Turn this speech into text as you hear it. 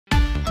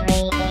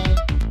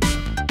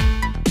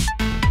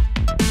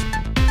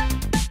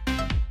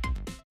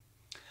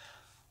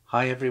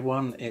Hi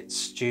everyone, it's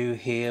Stu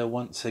here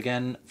once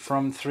again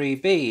from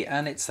 3B,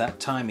 and it's that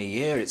time of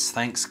year, it's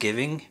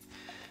Thanksgiving.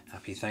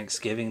 Happy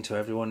Thanksgiving to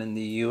everyone in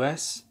the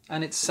US,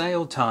 and it's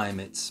sale time.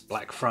 It's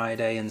Black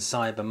Friday and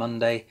Cyber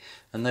Monday,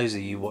 and those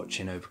of you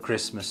watching over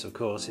Christmas, of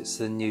course, it's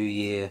the New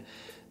Year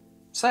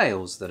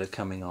sales that are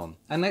coming on,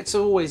 and it's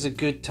always a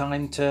good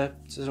time to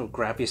sort of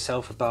grab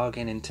yourself a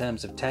bargain in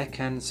terms of tech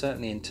and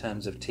certainly in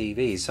terms of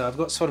TV. So I've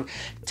got sort of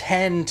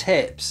 10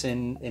 tips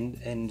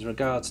in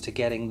regards to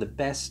getting the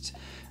best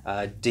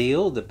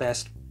deal, the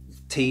best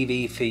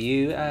TV for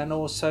you, and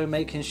also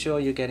making sure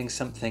you're getting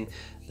something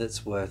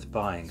that's worth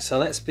buying. So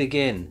let's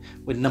begin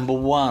with number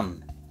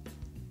one.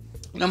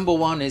 Number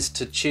one is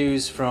to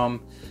choose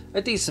from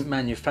a decent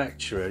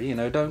manufacturer. You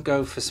know, don't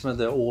go for some of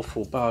the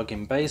awful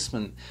bargain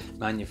basement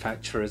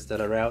manufacturers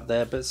that are out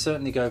there, but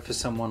certainly go for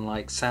someone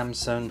like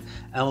Samsung,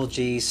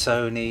 LG,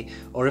 Sony,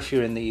 or if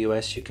you're in the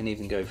US, you can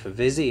even go for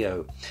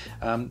Vizio.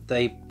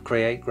 They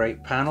create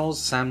great panels,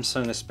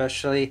 Samsung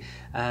especially,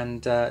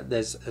 and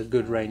there's a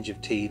good range of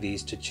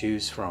TVs to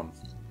choose from.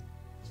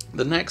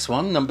 The next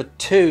one, number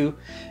two,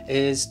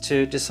 is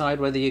to decide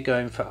whether you're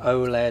going for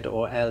OLED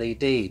or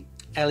LED.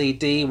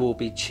 LED will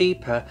be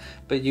cheaper,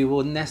 but you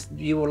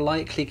will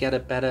likely get a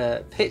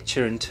better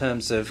picture in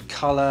terms of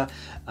color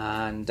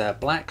and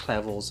black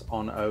levels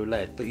on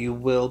OLED, but you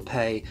will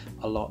pay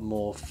a lot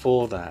more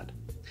for that.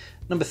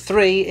 Number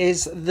three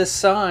is the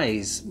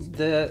size.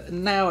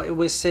 Now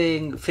we're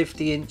seeing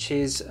 50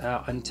 inches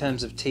in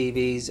terms of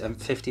TVs,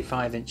 and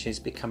 55 inches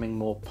becoming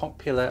more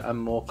popular and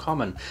more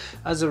common.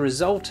 As a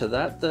result of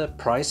that, the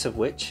price of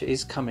which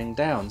is coming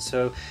down.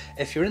 So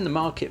if you're in the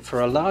market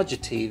for a larger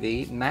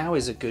TV, now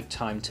is a good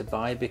time to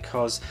buy,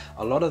 because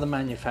a lot of the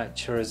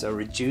manufacturers are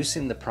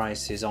reducing the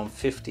prices on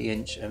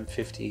 50-inch and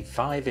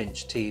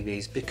 55-inch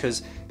TVs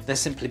because they're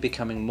simply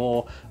becoming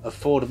more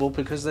affordable,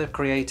 because they're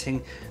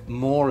creating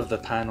more of the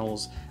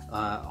panels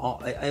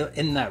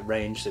in that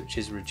range, which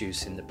is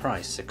reducing the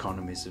price.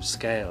 Economies of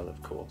scale,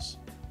 of course.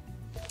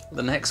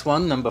 The next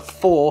one, number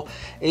four,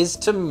 is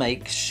to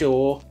make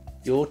sure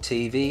your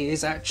TV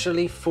is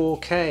actually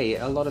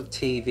 4K. A lot of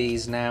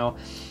TVs now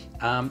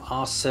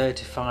are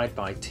certified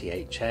by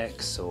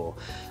THX or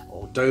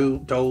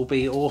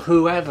Dolby or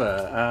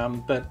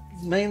whoever, but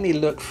mainly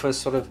look for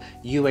sort of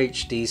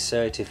UHD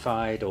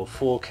certified or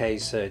 4K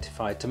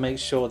certified to make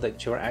sure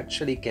that you're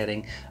actually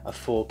getting a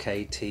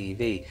 4K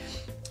TV.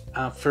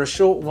 For a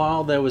short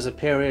while there was a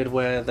period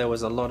where there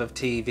was a lot of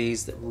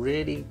TVs that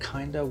really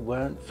kind of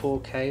weren't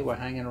 4K, were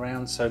hanging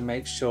around, so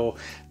make sure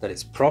that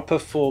it's proper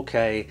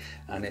 4K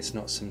and it's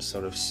not some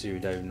sort of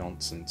pseudo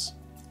nonsense.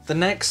 The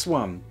next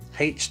one,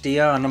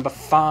 HDR. Number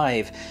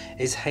five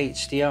is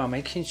HDR.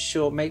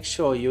 Make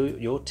sure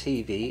your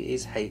TV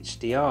is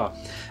HDR.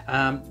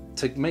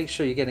 To make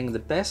sure you're getting the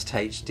best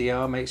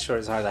HDR, make sure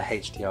it's either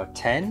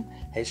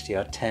HDR10,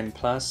 HDR10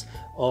 Plus,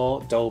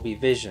 or Dolby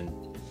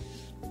Vision.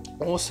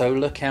 Also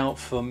look out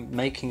for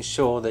making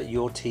sure that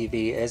your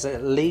TV is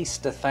at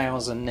least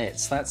 1000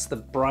 nits. That's the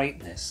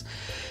brightness.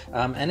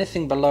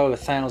 Anything below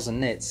 1000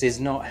 nits is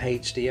not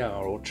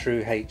HDR or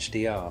true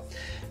HDR.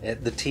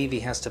 The TV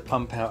has to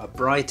pump out a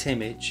bright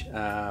image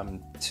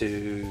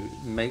to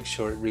make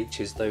sure it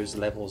reaches those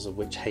levels of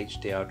which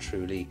HDR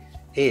truly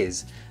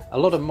is. A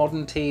lot of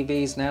modern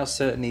TVs now,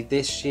 certainly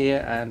this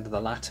year and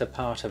the latter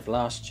part of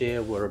last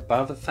year, were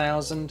above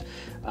 1000,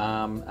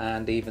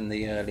 and even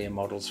the earlier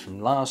models from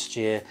last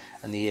year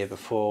and the year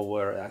before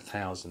were at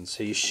 1000.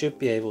 So you should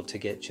be able to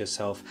get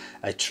yourself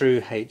a true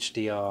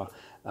HDR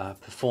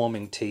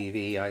performing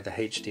TV, either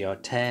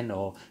HDR10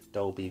 or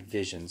Dolby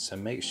Vision. So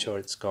make sure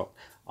it's got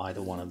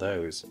either one of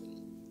those.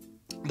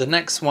 The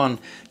next one,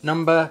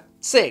 number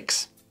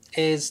six,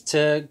 is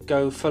to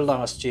go for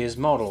last year's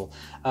model.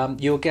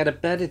 You'll get a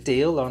better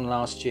deal on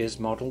last year's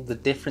model. The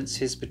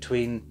differences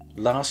between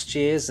last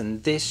year's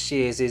and this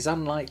year's is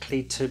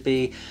unlikely to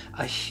be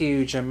a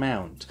huge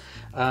amount,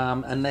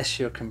 unless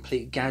you're a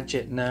complete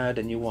gadget nerd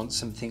and you want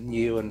something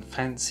new and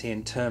fancy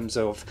in terms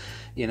of,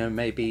 you know,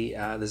 maybe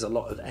there's a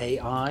lot of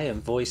AI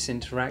and voice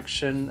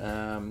interaction.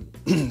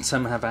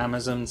 Some have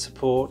Amazon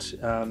support.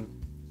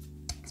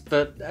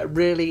 But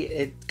really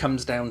it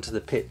comes down to the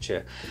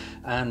picture,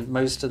 and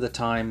most of the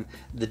time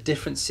the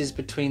differences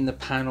between the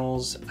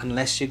panels,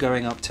 unless you're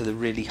going up to the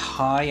really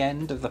high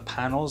end of the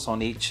panels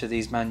on each of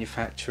these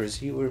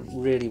manufacturers, you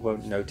really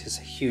won't notice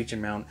a huge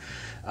amount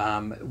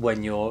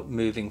when you're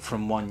moving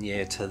from one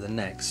year to the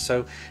next.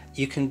 So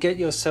you can get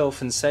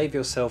yourself and save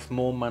yourself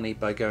more money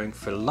by going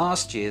for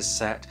last year's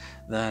set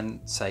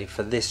than, say,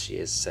 for this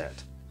year's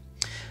set.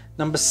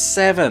 Number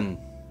seven,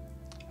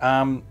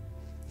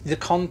 the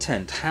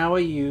content. How are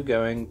you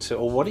going to,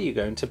 or what are you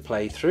going to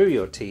play through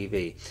your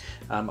TV?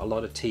 A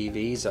lot of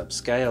TVs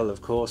upscale,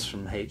 of course,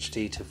 from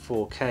HD to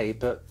 4K,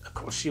 but of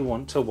course you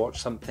want to watch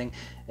something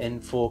in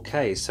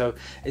 4K. So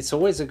it's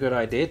always a good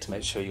idea to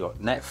make sure you've got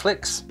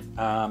Netflix,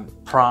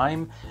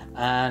 Prime,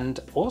 and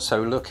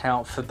also look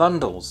out for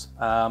bundles.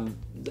 A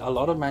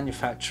lot of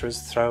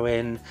manufacturers throw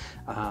in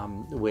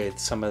with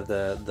some of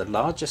the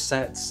larger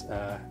sets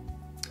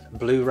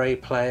Blu-ray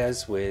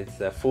players, with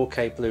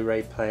 4K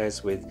Blu-ray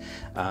players, with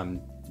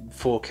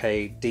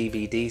 4K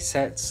DVD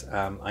sets.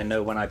 I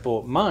know when I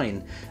bought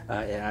mine,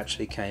 it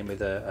actually came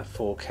with a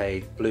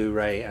 4K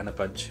Blu-ray and a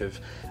bunch of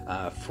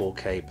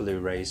 4K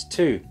Blu-rays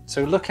too.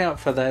 So look out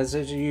for those.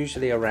 Those are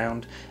usually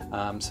around.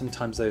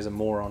 Sometimes those are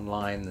more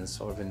online than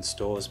sort of in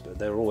stores, but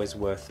they're always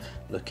worth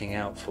looking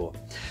out for.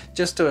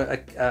 Just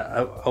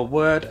a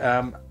word.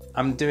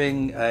 I'm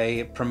doing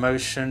a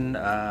promotion.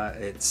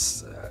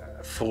 It's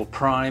for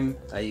Prime.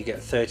 You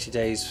get 30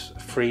 days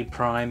free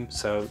Prime,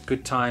 so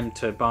good time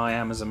to buy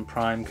Amazon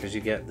Prime because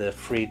you get the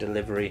free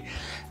delivery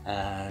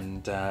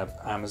and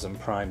Amazon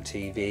Prime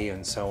TV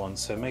and so on.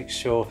 So make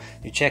sure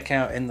you check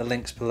out in the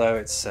links below.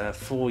 It's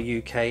for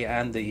UK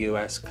and the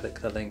US. Click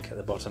the link at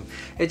the bottom.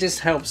 It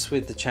just helps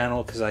with the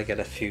channel because I get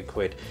a few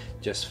quid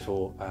just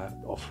for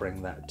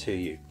offering that to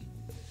you.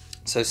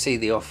 So see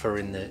the offer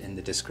in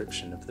the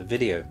description of the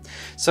video.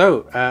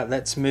 So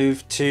let's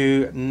move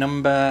to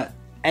number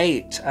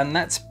 8, and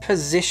that's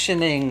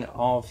positioning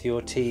of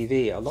your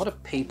TV. A lot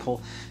of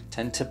people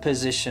tend to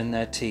position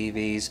their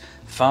TVs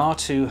far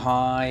too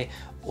high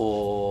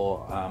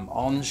or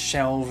on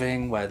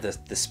shelving where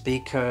the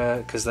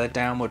speaker, because they're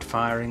downward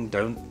firing,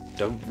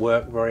 don't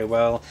work very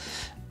well.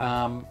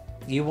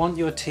 You want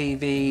your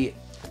TV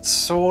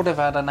sort of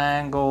at an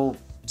angle,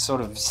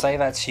 sort of say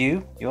that's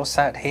you're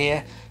sat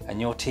here and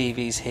your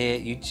TV's here.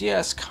 You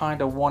just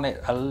kind of want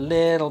it a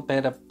little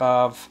bit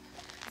above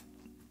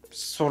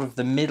sort of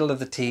the middle of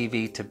the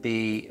TV to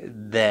be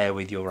there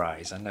with your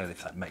eyes. I don't know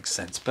if that makes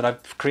sense, but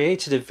I've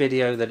created a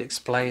video that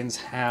explains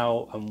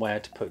how and where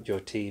to put your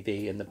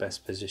TV in the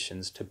best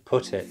positions to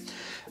put it,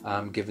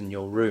 given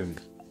your room.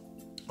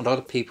 A lot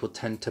of people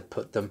tend to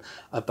put them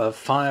above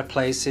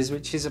fireplaces,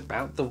 which is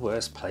about the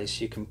worst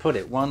place you can put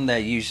it. One, they're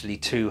usually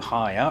too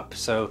high up,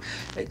 so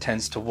it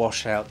tends to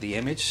wash out the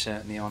image,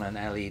 certainly on an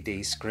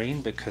LED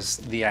screen, because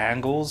the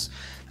angles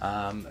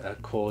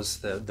cause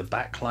the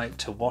backlight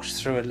to wash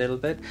through a little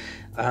bit,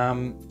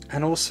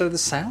 and also the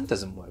sound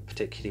doesn't work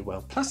particularly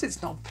well. Plus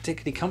it's not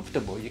particularly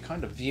comfortable. You're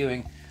kind of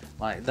viewing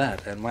like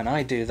that, and when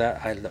I do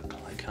that I look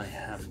like I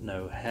have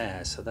no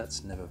hair, so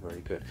that's never very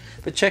good.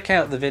 But check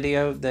out the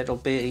video. That'll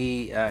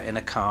be in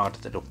a card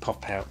that'll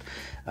pop out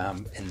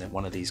in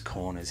one of these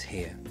corners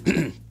here.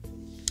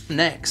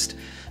 Next,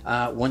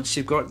 once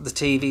you've got the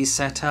TV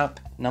set up,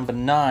 number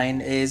 9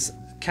 is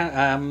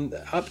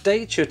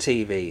update your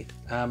TV.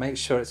 Make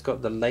sure it's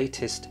got the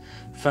latest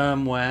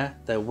firmware.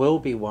 There will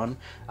be one.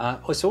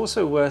 It's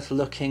also worth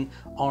looking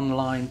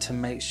online to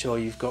make sure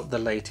you've got the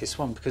latest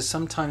one, because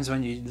sometimes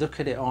when you look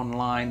at it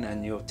online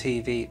and your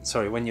TV,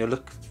 sorry, when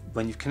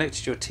you've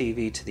connected your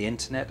TV to the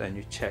internet and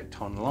you checked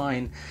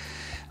online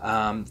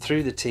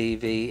through the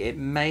TV, it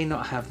may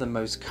not have the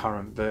most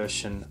current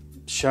version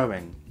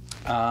showing.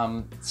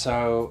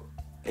 So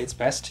it's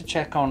best to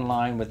check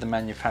online with the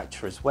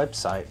manufacturer's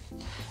website,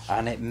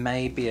 and it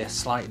may be a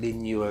slightly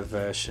newer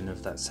version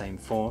of that same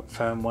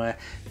firmware.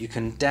 You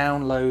can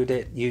download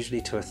it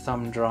usually to a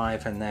thumb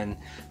drive and then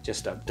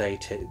just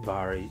update it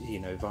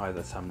via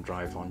the thumb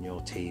drive on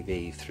your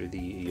TV through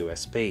the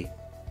USB.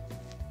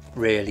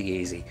 Really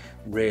easy,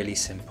 really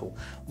simple.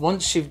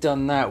 Once you've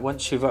done that,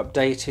 once you've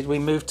updated, we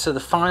move to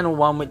the final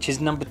one, which is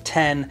number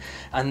 10,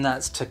 and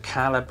that's to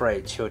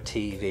calibrate your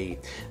TV.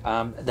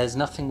 There's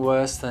nothing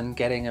worse than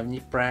getting a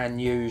brand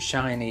new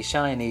shiny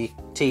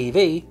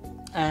TV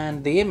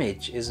and the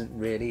image isn't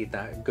really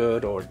that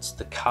good, or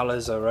the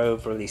colors are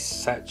overly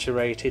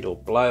saturated or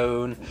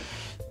blown.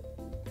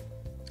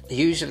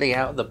 Usually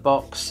out of the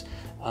box,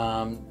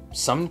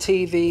 some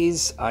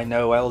TVs, I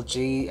know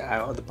LG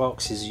out of the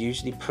box is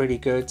usually pretty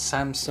good,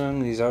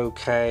 Samsung is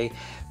okay,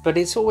 but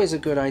it's always a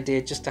good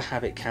idea just to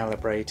have it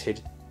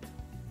calibrated.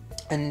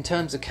 And in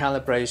terms of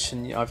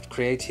calibration, I've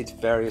created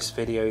various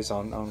videos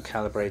on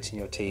calibrating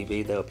your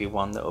TV. There'll be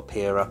one that will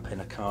appear up in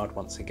a card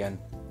once again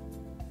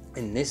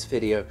in this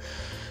video.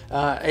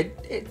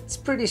 It's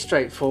pretty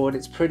straightforward,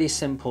 it's pretty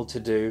simple to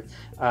do.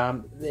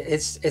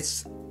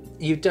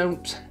 You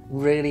don't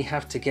really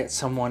have to get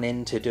someone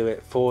in to do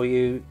it for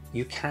you.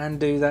 You can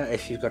do that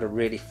if you've got a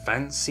really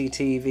fancy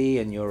TV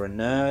and you're a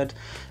nerd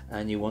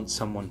and you want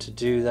someone to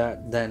do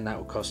that, then that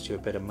will cost you a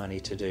bit of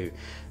money to do.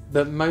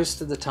 But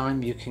most of the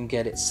time you can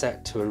get it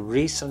set to a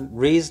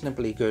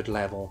reasonably good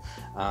level,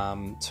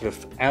 sort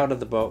of out of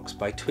the box,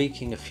 by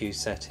tweaking a few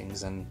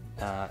settings, and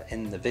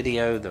in the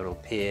video that will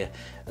appear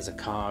as a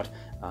card,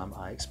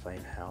 I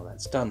explain how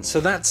that's done. So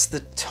that's the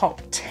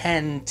top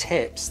 10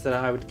 tips that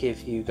I would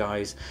give you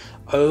guys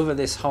over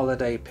this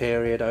holiday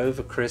period,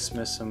 over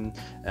Christmas and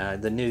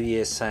the New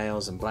Year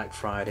sales and Black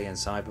Friday and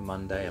Cyber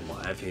Monday and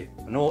what have you,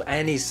 and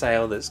any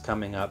sale that's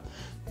coming up.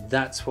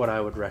 That's what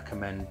I would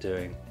recommend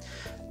doing.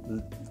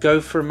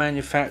 Go for a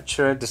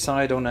manufacturer,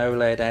 decide on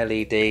OLED,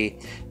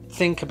 LED,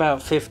 think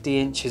about 50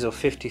 inches or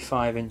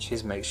 55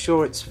 inches, make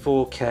sure it's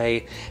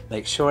 4K,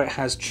 make sure it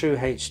has true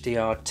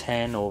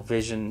HDR10 or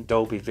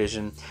Dolby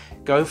Vision.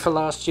 Go for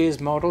last year's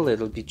model,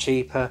 it'll be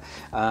cheaper.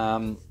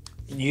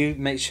 You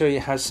make sure you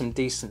have some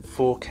decent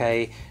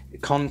 4K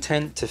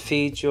content to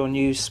feed your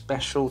new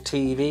special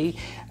TV.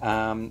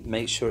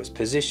 Make sure it's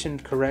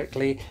positioned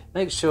correctly,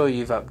 make sure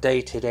you've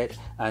updated it,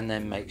 and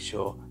then make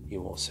sure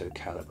you also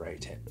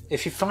calibrate it.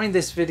 If you find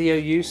this video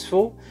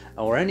useful,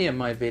 or any of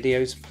my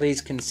videos,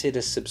 please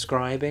consider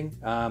subscribing.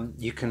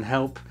 You can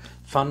help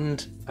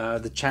fund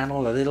the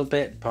channel a little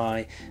bit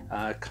by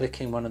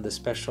clicking one of the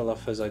special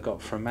offers I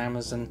got from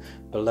Amazon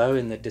below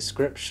in the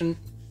description.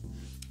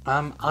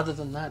 Other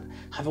than that,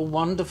 have a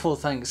wonderful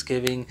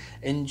Thanksgiving.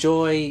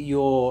 Enjoy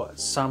your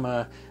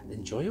summer.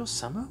 Enjoy your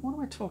summer? What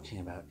am I talking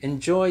about?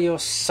 Enjoy your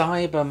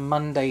Cyber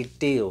Monday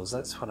deals.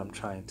 That's what I'm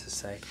trying to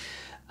say.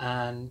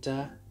 And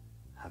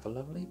have a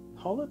lovely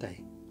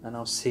holiday. And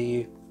I'll see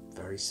you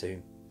very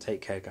soon.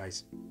 Take care,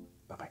 guys.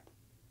 Bye-bye.